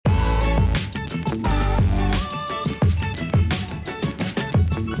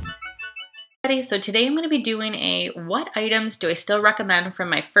So today I'm going to be doing a what items do I still recommend from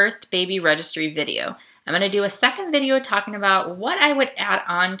my first baby registry video. I'm going to do a second video talking about what I would add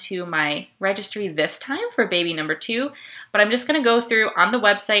on to my registry this time for baby number 2, but I'm just going to go through on the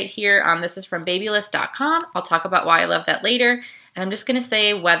website here. This is from babylist.com. I'll talk about why I love that later, and I'm just going to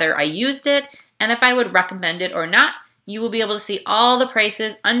say whether I used it and if I would recommend it or not. You will be able to see all the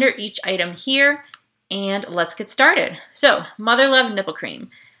prices under each item here, and let's get started. So, Mother Love Nipple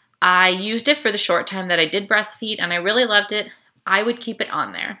Cream. I used it for the short time that I did breastfeed, and I really loved it. I would keep it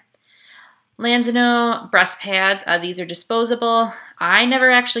on there. Lanzano breast pads, these are disposable. I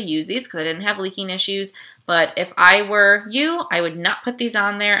never actually used these because I didn't have leaking issues, but if I were you, I would not put these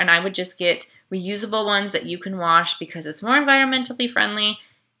on there, and I would just get reusable ones that you can wash because it's more environmentally friendly,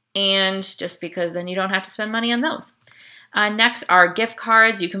 and just because then you don't have to spend money on those. Next are gift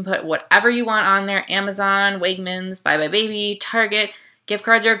cards. You can put whatever you want on there. Amazon, Wegmans, Buy Buy Baby, Target. Gift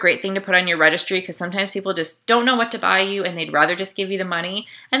cards are a great thing to put on your registry because sometimes people just don't know what to buy you and they'd rather just give you the money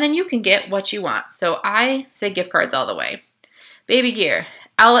and then you can get what you want. So I say gift cards all the way. Baby gear,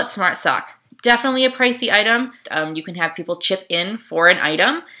 Owlet Smart Sock. Definitely a pricey item. You can have people chip in for an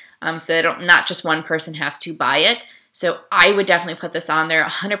item so not just one person has to buy it. So I would definitely put this on there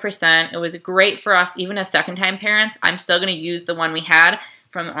 100%. It was great for us, even as second-time parents. I'm still going to use the one we had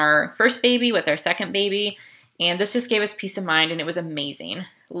from our first baby with our second baby. And this just gave us peace of mind, and it was amazing.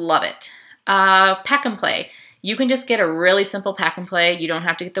 Love it. Pack and Play. You can just get a really simple Pack and Play. You don't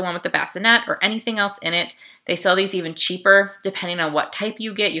have to get the one with the bassinet or anything else in it. They sell these even cheaper depending on what type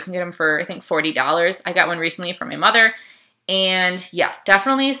you get. You can get them for, I think, $40. I got one recently for my mother. And yeah,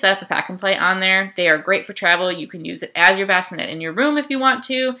 definitely set up a Pack and Play on there. They are great for travel. You can use it as your bassinet in your room if you want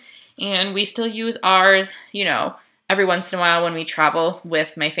to. And we still use ours, you know, every once in a while when we travel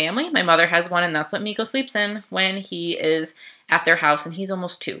with my family. My mother has one, and that's what Miko sleeps in when he is at their house, and he's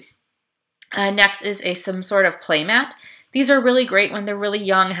almost 2. Next is some sort of play mat. These are really great when they're really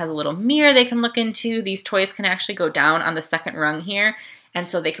young. It has a little mirror they can look into. These toys can actually go down on the second rung here, and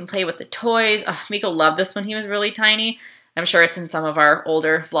so they can play with the toys. Oh, Miko loved this when he was really tiny. I'm sure it's in some of our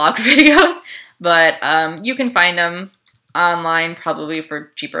older vlog videos, but you can find them online probably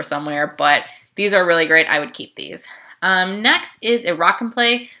for cheaper somewhere, but these are really great. I would keep these. Next is a Rock and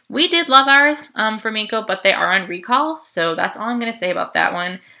Play. We did love ours for Miko, but they are on recall, so that's all I'm going to say about that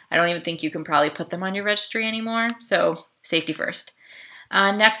one. I don't even think you can probably put them on your registry anymore, so safety first.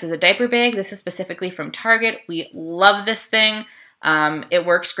 Next is a diaper bag. This is specifically from Target. We love this thing. It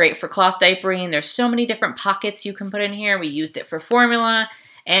works great for cloth diapering. There's so many different pockets you can put in here. We used it for formula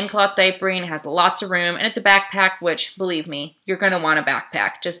and cloth diapering. It has lots of room, and it's a backpack, which, believe me, you're going to want a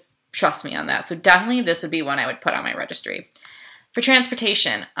backpack. Just trust me on that. So definitely this would be one I would put on my registry. For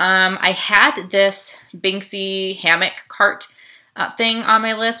transportation, I had this Binksy hammock cart thing on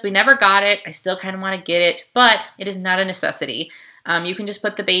my list. We never got it. I still kind of want to get it, but it is not a necessity. You can just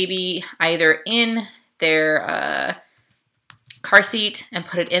put the baby either in their car seat and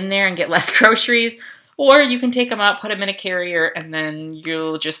put it in there and get less groceries, or you can take them out, put them in a carrier, and then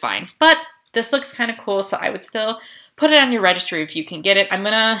you'll just fine. But this looks kind of cool, so I would still put it on your registry if you can get it. I'm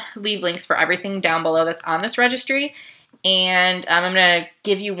going to leave links for everything down below that's on this registry, and I'm going to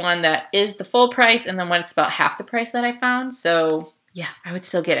give you one that is the full price and then one that's about half the price that I found, so yeah, I would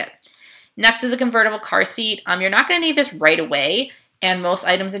still get it. Next is a convertible car seat. You're not going to need this right away, and most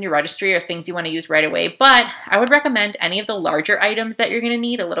items in your registry are things you want to use right away, but I would recommend any of the larger items that you're going to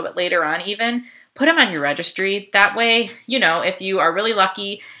need a little bit later on even, put them on your registry. That way, you know, if you are really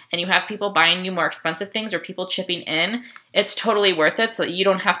lucky and you have people buying you more expensive things or people chipping in, it's totally worth it so that you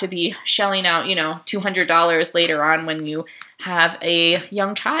don't have to be shelling out, you know, $200 later on when you have a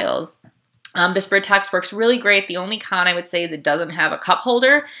young child. This Britax works really great. The only con I would say is it doesn't have a cup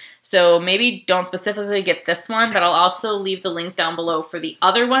holder. So maybe don't specifically get this one, but I'll also leave the link down below for the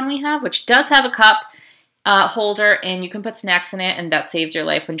other one we have, which does have a cup holder, and you can put snacks in it, and that saves your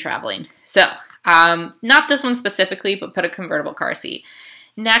life when traveling. So not this one specifically, but put a convertible car seat.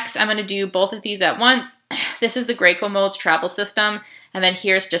 Next, I'm going to do both of these at once. This is the Graco Modes travel system, and then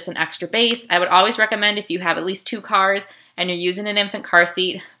here's just an extra base. I would always recommend if you have at least 2 cars and you're using an infant car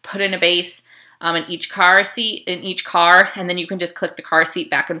seat, put in a base in each car, and then you can just click the car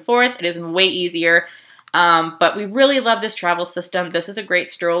seat back and forth. It is way easier, but we really love this travel system. This is a great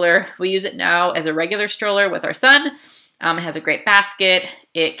stroller. We use it now as a regular stroller with our son. It has a great basket.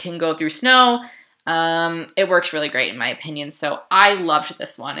 It can go through snow. It works really great in my opinion, so I loved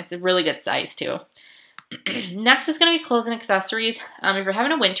this one. It's a really good size too. Next is going to be clothes and accessories. If you're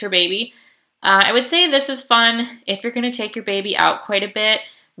having a winter baby, I would say this is fun if you're going to take your baby out quite a bit.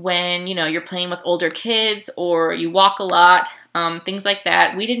 when, you know, you're playing with older kids or you walk a lot, things like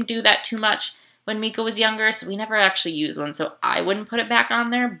that. We didn't do that too much when Mika was younger, so we never actually used one, so I wouldn't put it back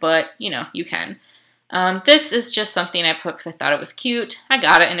on there, but, you know, you can. This is just something I put because I thought it was cute. I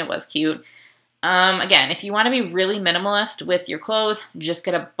got it and it was cute. Again, if you want to be really minimalist with your clothes, just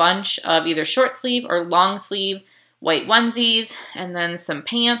get a bunch of either short sleeve or long sleeve white onesies and then some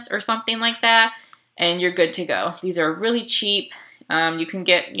pants or something like that, and you're good to go. These are really cheap. You can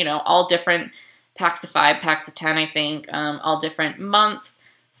get, you know, all different packs of 5, packs of 10, I think, all different months.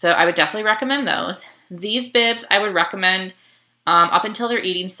 So I would definitely recommend those. These bibs I would recommend up until they're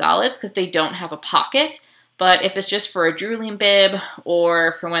eating solids because they don't have a pocket. But if it's just for a drooling bib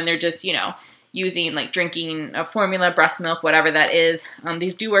or for when they're just, you know, using like drinking a formula, breast milk, whatever that is,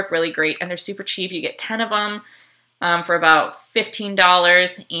 these do work really great and they're super cheap. You get 10 of them for about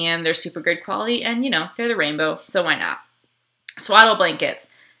 $15 and they're super good quality and, you know, they're the rainbow, so why not? Swaddle blankets.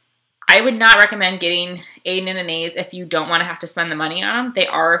 I would not recommend getting Aiden and Anae's if you don't want to have to spend the money on them. They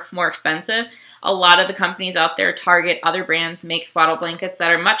are more expensive. A lot of the companies out there, Target, other brands, make swaddle blankets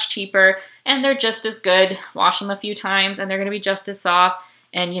that are much cheaper and they're just as good. Wash them a few times and they're going to be just as soft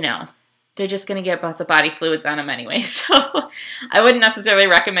and, you know, they're just going to get the body fluids on them anyway. So I wouldn't necessarily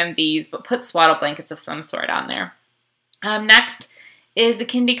recommend these, but put swaddle blankets of some sort on there. Next is the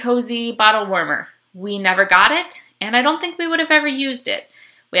Kindy Cozy bottle warmer. We never got it and I don't think we would have ever used it.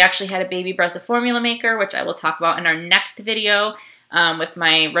 We actually had a baby breast formula maker, which I will talk about in our next video with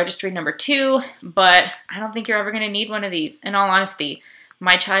my registry number 2, but I don't think you're ever going to need one of these, in all honesty.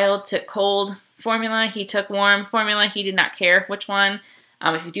 My child took cold formula, he took warm formula, he did not care which one.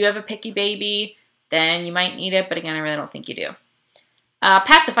 If you do have a picky baby, then you might need it, but again, I really don't think you do.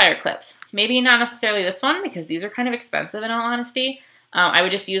 Pacifier clips. Maybe not necessarily this one, because these are kind of expensive in all honesty. I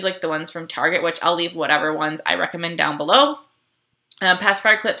would just use like the ones from Target, which I'll leave whatever ones I recommend down below.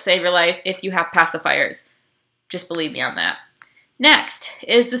 Pacifier clips save your life if you have pacifiers. Just believe me on that. Next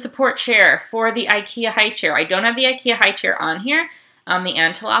is the support chair for the IKEA high chair. I don't have the IKEA high chair on here. The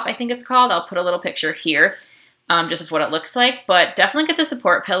Antelope, I think it's called. I'll put a little picture here just of what it looks like. But definitely get the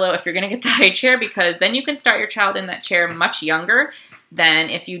support pillow if you're going to get the high chair because then you can start your child in that chair much younger than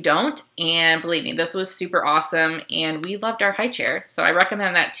if you don't. And believe me, this was super awesome and we loved our high chair. So I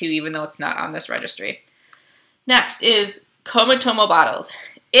recommend that too, even though it's not on this registry. Next is Comotomo bottles.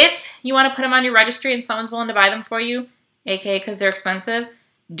 If you want to put them on your registry and someone's willing to buy them for you, aka because they're expensive,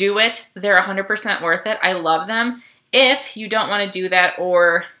 do it. They're 100% worth it. I love them. If you don't want to do that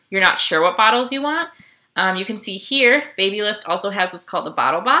or you're not sure what bottles you want, you can see here, Babylist also has what's called a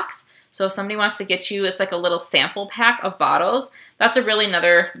bottle box. So if somebody wants to get you, it's like a little sample pack of bottles. That's a really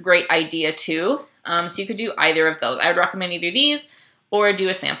another great idea too. So you could do either of those. I would recommend either these or do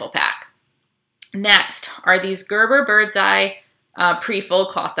a sample pack. Next are these Gerber Bird's Eye pre-fold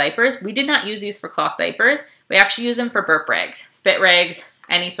cloth diapers. We did not use these for cloth diapers. We actually use them for burp rags, spit rags,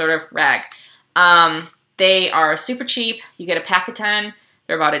 any sort of rag. They are super cheap. You get a pack of 10.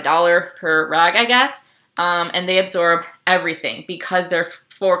 They're about $1 per rag, I guess. And they absorb everything because they're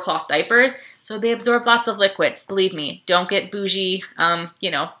for cloth diapers. So they absorb lots of liquid. Believe me, don't get bougie,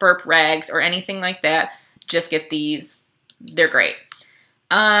 you know, burp rags or anything like that. Just get these. They're great.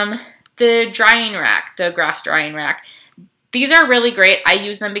 The drying rack, the grass drying rack. These are really great. I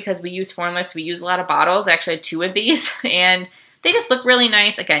use them because we use formless. We use a lot of bottles. I actually had 2 of these and they just look really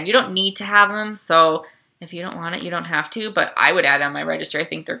nice. Again, you don't need to have them. So if you don't want it, you don't have to, but I would add on my register. I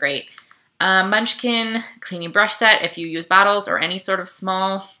think they're great. Munchkin cleaning brush set. If you use bottles or any sort of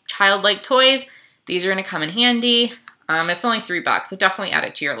small childlike toys, these are going to come in handy. It's only $3, so definitely add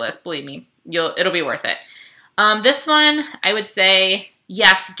it to your list. Believe me, it'll be worth it. This one, I would say,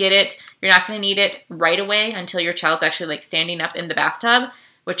 yes, get it. You're not going to need it right away until your child's actually like standing up in the bathtub,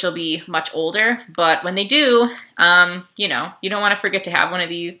 which will be much older. But when they do, you know, you don't want to forget to have one of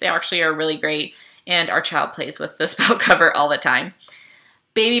these. They actually are really great. And our child plays with the spout cover all the time.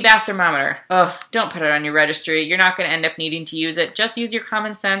 Baby bath thermometer. Oh, don't put it on your registry. You're not going to end up needing to use it. Just use your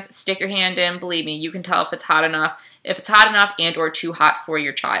common sense. Stick your hand in. Believe me, you can tell if it's hot enough and or too hot for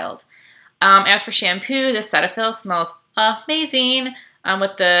your child. As for shampoo, the Cetaphil smells amazing.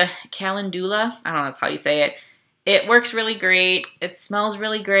 With the calendula, I don't know that's how you say it. It works really great. It smells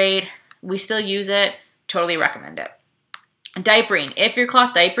really great. We still use it. Totally recommend it. Diapering. If you're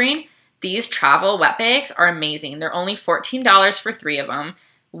cloth diapering, these travel wet bags are amazing. They're only $14 for 3 of them.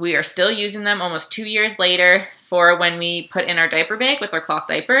 We are still using them almost 2 years later for when we put in our diaper bag with our cloth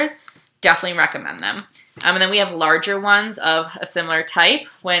diapers. Definitely recommend them. And then we have larger ones of a similar type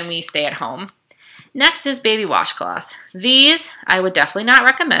when we stay at home. Next is baby washcloths. These I would definitely not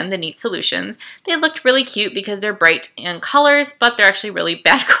recommend, the Neat Solutions. They looked really cute because they're bright in colors, but they're actually really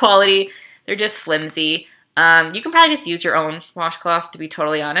bad quality. They're just flimsy. You can probably just use your own washcloths, to be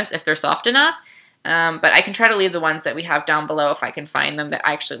totally honest, if they're soft enough. But I can try to leave the ones that we have down below if I can find them that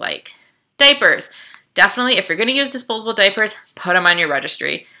I actually like. Diapers. Definitely, if you're going to use disposable diapers, put them on your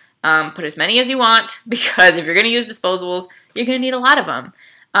registry. Put as many as you want, because if you're going to use disposables, you're going to need a lot of them.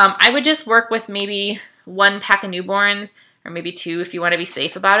 I would just work with maybe 1 pack of newborns, or maybe 2 if you want to be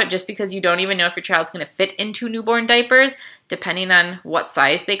safe about it, just because you don't even know if your child's going to fit into newborn diapers, depending on what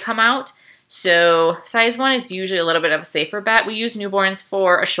size they come out. So size 1 is usually a little bit of a safer bet. We use newborns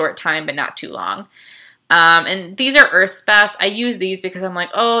for a short time, but not too long. And these are Earth's Best. I use these because I'm like,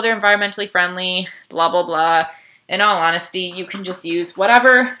 oh, they're environmentally friendly, blah, blah, blah. In all honesty, you can just use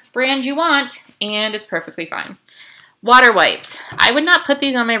whatever brand you want, and it's perfectly fine. Water wipes. I would not put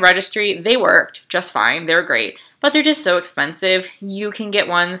these on my registry. They worked just fine. They're great, but they're just so expensive. You can get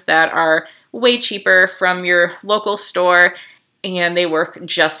ones that are way cheaper from your local store, and they work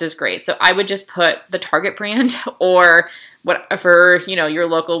just as great. So I would just put the Target brand or whatever, you know, your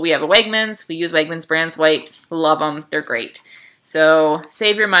local. We have a Wegmans. We use Wegmans brands wipes. Love them. They're great. So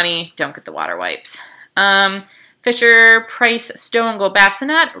save your money. Don't get the water wipes. Fisher Price Stow and Go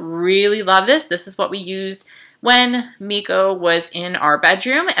Bassinet. Really love this. This is what we used when Miko was in our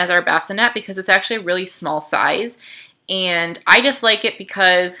bedroom as our bassinet, because it's actually a really small size. And I just like it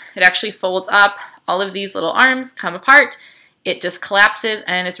because it actually folds up. All of these little arms come apart. It just collapses,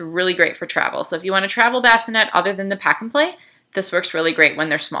 and it's really great for travel. So if you want a travel bassinet other than the pack and play, this works really great when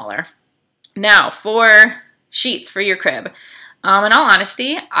they're smaller. Now for sheets for your crib. In all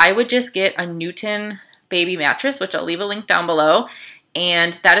honesty, I would just get a Newton baby mattress, which I'll leave a link down below.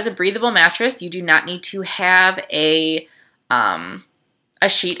 And that is a breathable mattress. You do not need to have a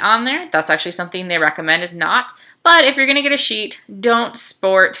sheet on there. That's actually something they recommend is not. But if you're going to get a sheet, don't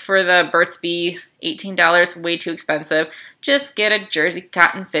sport for the Burt's Bee, $18, way too expensive. Just get a jersey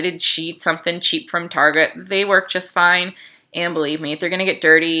cotton fitted sheet, something cheap from Target. They work just fine. And believe me, if they're going to get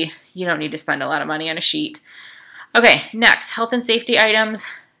dirty, you don't need to spend a lot of money on a sheet. Okay, next, health and safety items.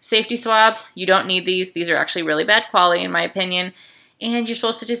 Safety swabs, you don't need these. These are actually really bad quality in my opinion. And you're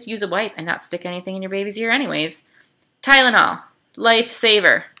supposed to just use a wipe and not stick anything in your baby's ear anyways. Tylenol,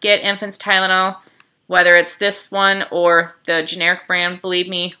 lifesaver. Get infants Tylenol, whether it's this one or the generic brand. Believe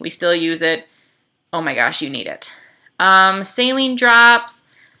me, we still use it. Oh my gosh, you need it. Saline drops.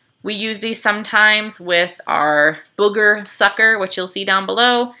 We use these sometimes with our booger sucker, which you'll see down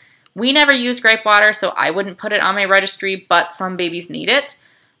below. We never use gripe water, so I wouldn't put it on my registry, but some babies need it.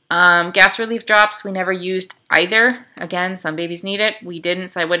 Gas relief drops, we never used either. Again, some babies need it. We didn't,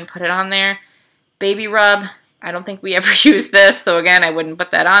 so I wouldn't put it on there. Baby rub, I don't think we ever used this, so again, I wouldn't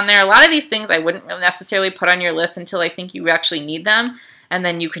put that on there. A lot of these things I wouldn't really necessarily put on your list until I think you actually need them, and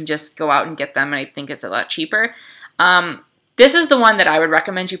then you can just go out and get them, and I think it's a lot cheaper. This is the one that I would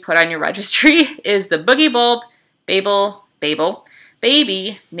recommend you put on your registry, is the Boogie Bulb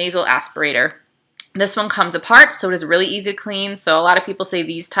Baby Nasal Aspirator. This one comes apart, so it is really easy to clean. So a lot of people say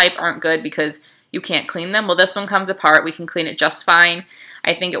these type aren't good because you can't clean them. Well, this one comes apart. We can clean it just fine.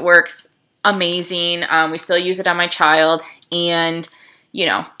 I think it works amazing. We still use it on my child, and you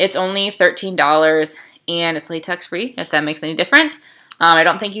know, it's only $13, and it's latex free, if that makes any difference. I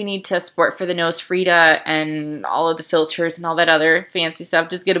don't think you need to sport for the nose Frida and all of the filters and all that other fancy stuff.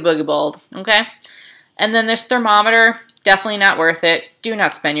 Just get a Boogie Bulb, okay? And then there's thermometer. Definitely not worth it. Do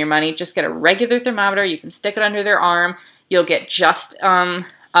not spend your money. Just get a regular thermometer. You can stick it under their arm. You'll get just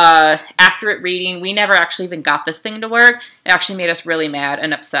accurate reading. We never actually even got this thing to work. It actually made us really mad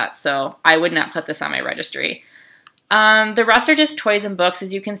and upset, so I would not put this on my registry. The rest are just toys and books.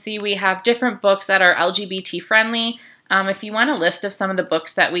 As you can see, we have different books that are LGBT friendly. If you want a list of some of the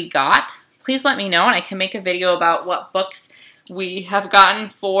books that we got, please let me know, and I can make a video about what books we have gotten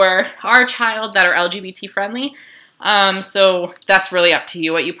for our child that are LGBT friendly. So that's really up to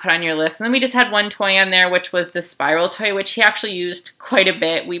you what you put on your list. And then we just had one toy on there, which was the spiral toy, which he actually used quite a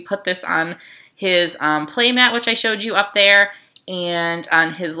bit. We put this on his play mat, which I showed you up there, and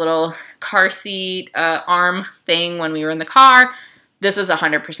on his little car seat arm thing when we were in the car. This is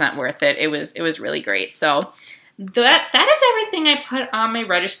 100% worth it. It was really great. So that is everything I put on my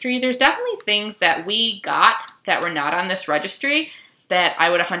registry. There's definitely things that we got that were not on this registry that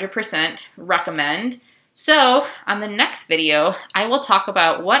I would 100% recommend. So on the next video, I will talk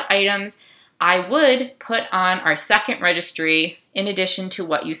about what items I would put on our second registry in addition to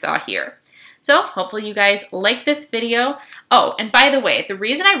what you saw here. So hopefully you guys like this video. Oh, and by the way, the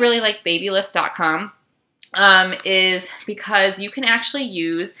reason I really like babylist.com is because you can actually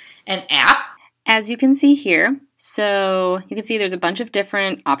use an app, as you can see here, so you can see there's a bunch of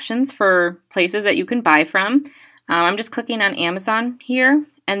different options for places that you can buy from. I'm just clicking on Amazon here,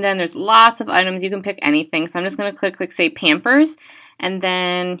 and then there's lots of items. You can pick anything. So I'm just going to click, say, Pampers, and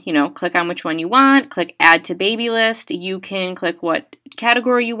then, click on which one you want. Click Add to Baby List. You can click what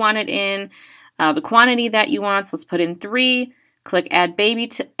category you want it in, the quantity that you want. So let's put in 3. Click Add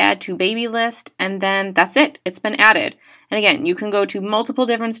to Baby List, and then that's it. It's been added. And again, you can go to multiple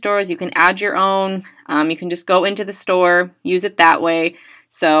different stores. You can add your own. You can just go into the store, use it that way.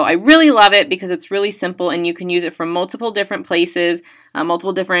 So I really love it because it's really simple, and you can use it from multiple different places,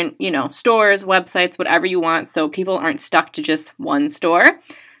 multiple different, stores, websites, whatever you want, so people aren't stuck to just one store.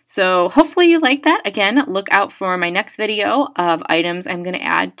 So hopefully you like that. Again, look out for my next video of items I'm going to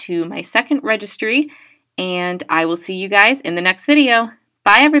add to my second registry, and I will see you guys in the next video.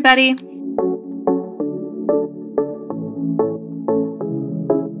 Bye, everybody.